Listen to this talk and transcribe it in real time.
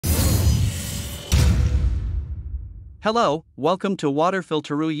Hello, welcome to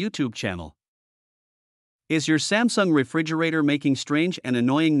Waterfilteroo YouTube channel. Is your Samsung refrigerator making strange and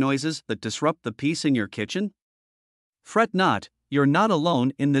annoying noises that disrupt the peace in your kitchen? Fret not, you're not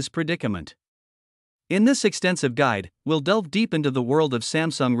alone in this predicament. In this extensive guide, we'll delve deep into the world of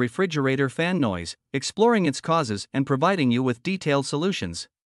Samsung refrigerator fan noise, exploring its causes and providing you with detailed solutions.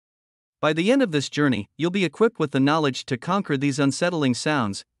 By the end of this journey, you'll be equipped with the knowledge to conquer these unsettling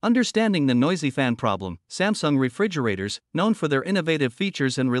sounds. Understanding the noisy fan problem. Samsung refrigerators, known for their innovative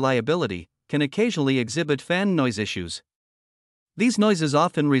features and reliability, can occasionally exhibit fan noise issues. These noises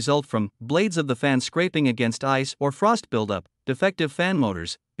often result from blades of the fan scraping against ice or frost buildup, defective fan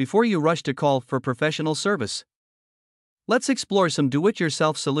motors, before you rush to call for professional service. Let's explore some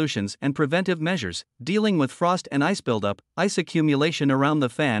do-it-yourself solutions and preventive measures. Dealing with frost and ice buildup. Ice accumulation around the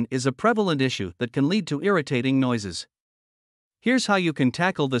fan is a prevalent issue that can lead to irritating noises. Here's how you can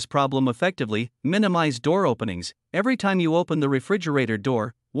tackle this problem effectively. Minimize door openings. Every time you open the refrigerator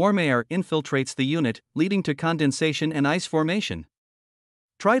door, warm air infiltrates the unit, leading to condensation and ice formation.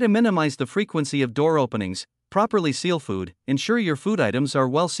 Try to minimize the frequency of door openings. Properly seal food. Ensure your food items are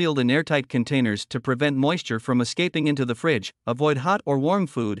well sealed in airtight containers to prevent moisture from escaping into the fridge. Avoid hot or warm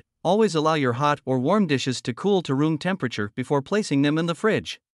food. Always allow your hot or warm dishes to cool to room temperature before placing them in the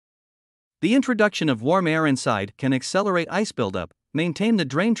fridge. The introduction of warm air inside can accelerate ice buildup. Maintain the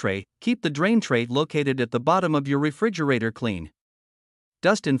drain tray. Keep the drain tray located at the bottom of your refrigerator clean.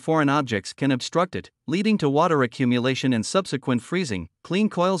 Dust and foreign objects can obstruct it, leading to water accumulation and subsequent freezing. Clean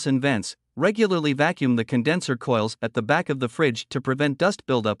coils and vents. Regularly vacuum the condenser coils at the back of the fridge to prevent dust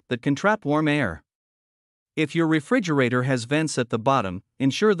buildup that can trap warm air. If your refrigerator has vents at the bottom,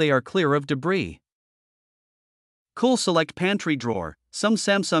 ensure they are clear of debris. Cool Select Pantry Drawer. Some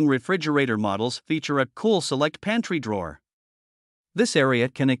Samsung refrigerator models feature a Cool Select Pantry Drawer. This area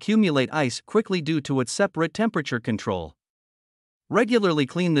can accumulate ice quickly due to its separate temperature control. Regularly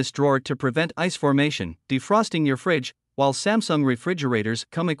clean this drawer to prevent ice formation. Defrosting your fridge. While Samsung refrigerators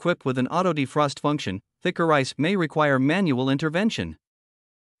come equipped with an auto defrost function, thicker ice may require manual intervention.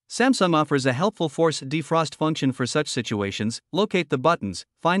 Samsung offers a helpful force defrost function for such situations. Locate the buttons.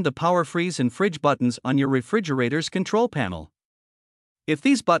 Find the power freeze and fridge buttons on your refrigerator's control panel. If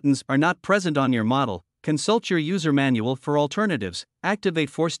these buttons are not present on your model, consult your user manual for alternatives. Activate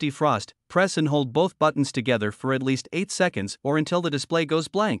force defrost. Press and hold both buttons together for at least 8 seconds or until the display goes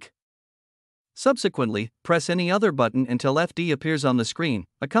blank. Subsequently, press any other button until FD appears on the screen,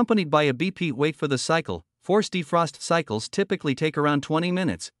 accompanied by a BP. Wait for the cycle. Force defrost cycles typically take around 20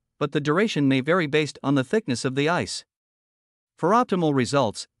 minutes, but the duration may vary based on the thickness of the ice. For optimal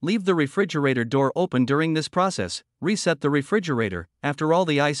results, leave the refrigerator door open during this process. Reset the refrigerator. After all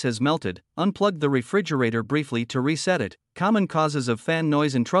the ice has melted, unplug the refrigerator briefly to reset it. Common causes of fan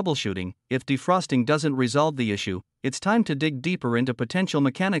noise and troubleshooting. If defrosting doesn't resolve the issue, it's time to dig deeper into potential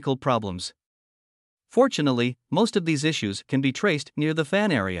mechanical problems. Fortunately, most of these issues can be traced near the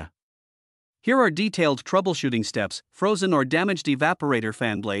fan area. Here are detailed troubleshooting steps. Frozen or damaged evaporator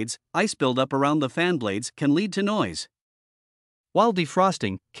fan blades. Ice buildup around the fan blades can lead to noise. While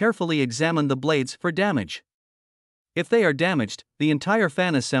defrosting, carefully examine the blades for damage. If they are damaged, the entire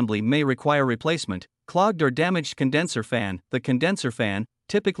fan assembly may require replacement. Clogged or damaged condenser fan. The condenser fan,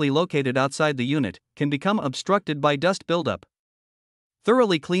 typically located outside the unit, can become obstructed by dust buildup.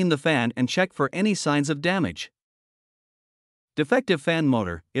 Thoroughly clean the fan and check for any signs of damage. Defective fan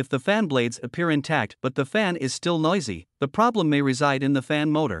motor. If the fan blades appear intact but the fan is still noisy, the problem may reside in the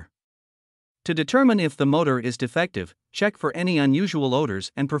fan motor. To determine if the motor is defective, check for any unusual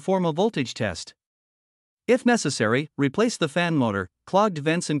odors and perform a voltage test. If necessary, replace the fan motor. Clogged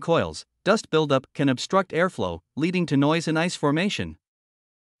vents and coils. Dust buildup can obstruct airflow, leading to noise and ice formation.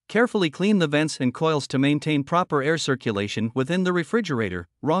 Carefully clean the vents and coils to maintain proper air circulation within the refrigerator.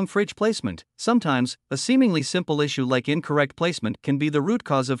 Wrong fridge placement. Sometimes, a seemingly simple issue like incorrect placement can be the root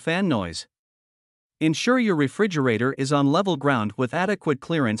cause of fan noise. Ensure your refrigerator is on level ground with adequate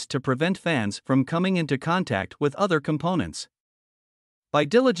clearance to prevent fans from coming into contact with other components. By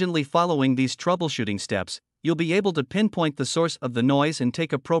diligently following these troubleshooting steps, you'll be able to pinpoint the source of the noise and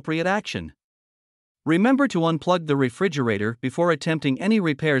take appropriate action. Remember to unplug the refrigerator before attempting any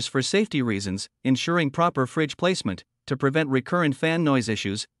repairs for safety reasons. Ensuring proper fridge placement. To prevent recurrent fan noise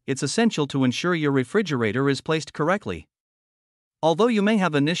issues, it's essential to ensure your refrigerator is placed correctly. Although you may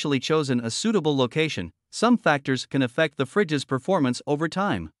have initially chosen a suitable location, some factors can affect the fridge's performance over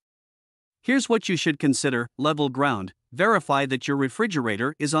time. Here's what you should consider. Level ground. Verify that your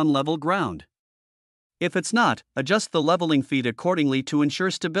refrigerator is on level ground. If it's not, adjust the leveling feet accordingly to ensure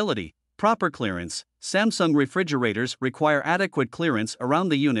stability. Proper clearance. Samsung refrigerators require adequate clearance around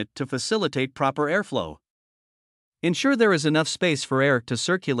the unit to facilitate proper airflow. Ensure there is enough space for air to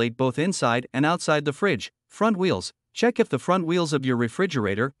circulate both inside and outside the fridge. Front wheels. Check if the front wheels of your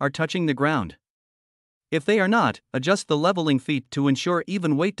refrigerator are touching the ground. If they are not, adjust the leveling feet to ensure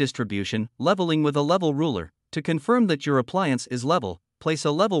even weight distribution. Leveling with a level ruler. To confirm that your appliance is level, place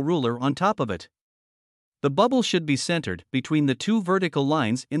a level ruler on top of it. The bubble should be centered between the two vertical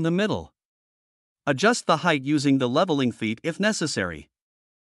lines in the middle. Adjust the height using the leveling feet if necessary.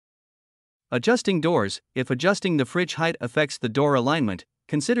 Adjusting doors. If adjusting the fridge height affects the door alignment,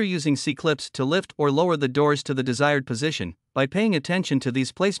 consider using C-clips to lift or lower the doors to the desired position. By paying attention to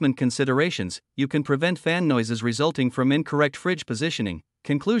these placement considerations, you can prevent fan noises resulting from incorrect fridge positioning.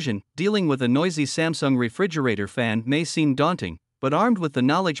 Conclusion: dealing with a noisy Samsung refrigerator fan may seem daunting, but armed with the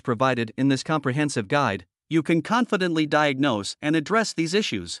knowledge provided in this comprehensive guide, you can confidently diagnose and address these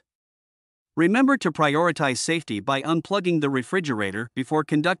issues. Remember to prioritize safety by unplugging the refrigerator before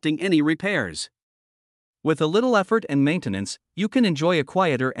conducting any repairs. With a little effort and maintenance, you can enjoy a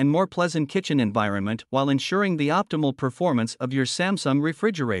quieter and more pleasant kitchen environment while ensuring the optimal performance of your Samsung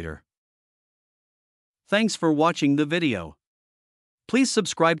refrigerator. Thanks for watching the video. Please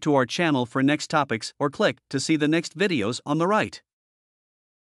subscribe to our channel for next topics or click to see the next videos on the right.